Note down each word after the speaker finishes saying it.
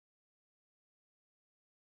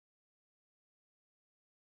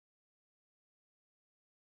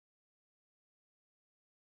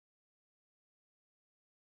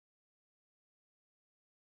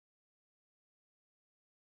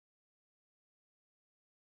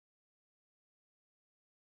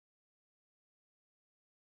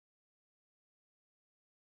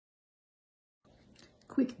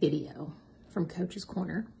quick video from Coach's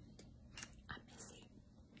Corner. I'm Missy.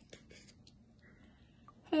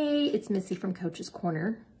 Hey, it's Missy from Coach's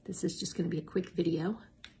Corner. This is just going to be a quick video.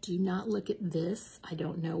 Do not look at this. I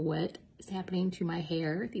don't know what is happening to my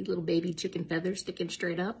hair. These little baby chicken feathers sticking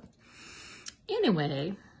straight up.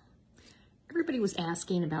 Anyway, everybody was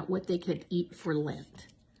asking about what they could eat for Lent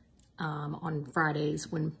on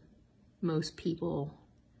Fridays when most people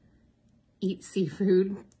eat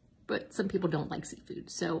seafood, but some people don't like seafood.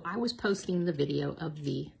 So I was posting the video of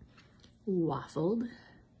the waffled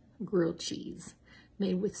grilled cheese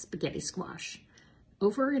made with spaghetti squash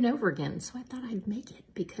over and over again. So I thought I'd make it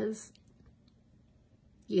because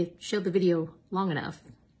you show the video long enough,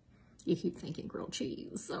 you keep thinking grilled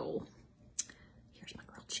cheese. So here's my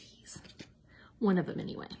grilled cheese. One of them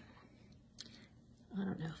anyway. I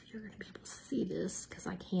don't know if you're gonna be able to see this because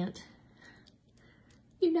I can't,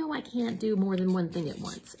 you know I can't do more than one thing at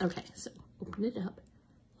once. Okay, so open it up.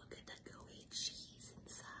 Look at the gooey cheese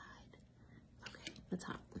inside. Okay, that's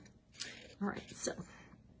hot. All right, so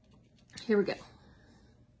here we go.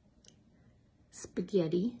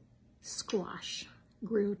 Spaghetti squash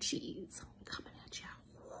grilled cheese coming at you.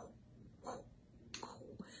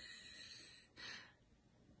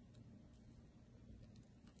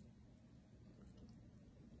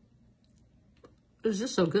 It's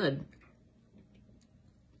just so good.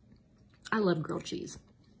 I love grilled cheese.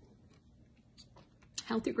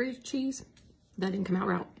 Healthy grilled cheese? That didn't come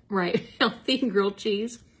out right. Healthy grilled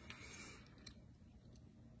cheese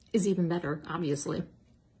is even better, obviously.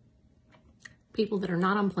 People that are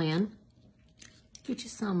not on plan, get you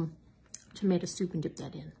some tomato soup and dip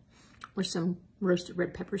that in. Or some roasted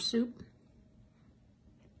red pepper soup.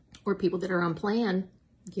 Or people that are on plan,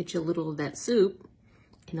 get you a little of that soup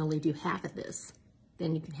and only do half of this.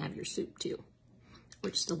 Then you can have your soup too. Or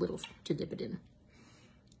just a little to dip it in.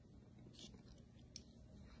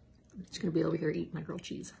 I'm just gonna be over here eating my grilled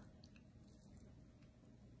cheese.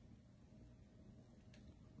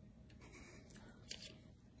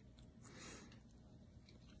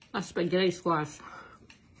 A spaghetti squash.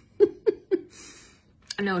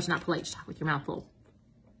 I know it's not polite to talk with your mouth full.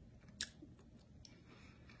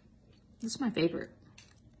 This is my favorite.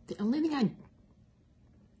 The only thing I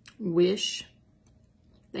wish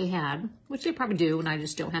they had, which they probably do, and I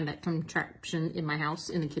just don't have that contraption in my house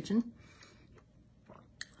in the kitchen.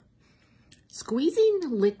 Squeezing the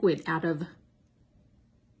liquid out of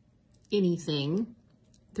anything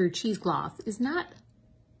through cheesecloth is not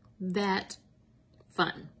that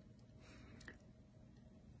fun.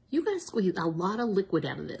 You gotta squeeze a lot of liquid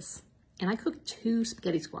out of this. And I cooked 2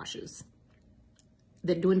 spaghetti squashes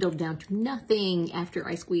that dwindled down to nothing after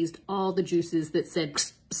I squeezed all the juices that said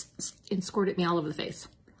and squirted me all over the face.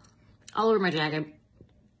 All over my jacket.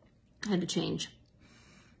 I had to change.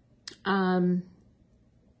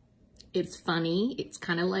 It's funny. It's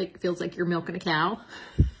kind of like, feels like you're milking a cow.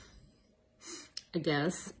 I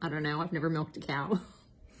guess. I don't know. I've never milked a cow.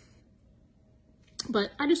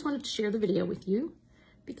 But I just wanted to share the video with you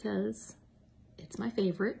because it's my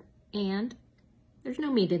favorite and there's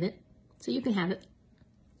no meat in it. So you can have it.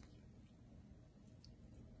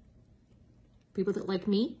 People that like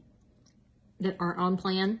meat, that are on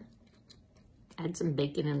plan, add some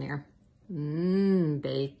bacon in there.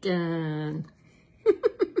 Bacon.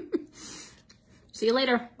 See you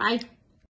later. Bye.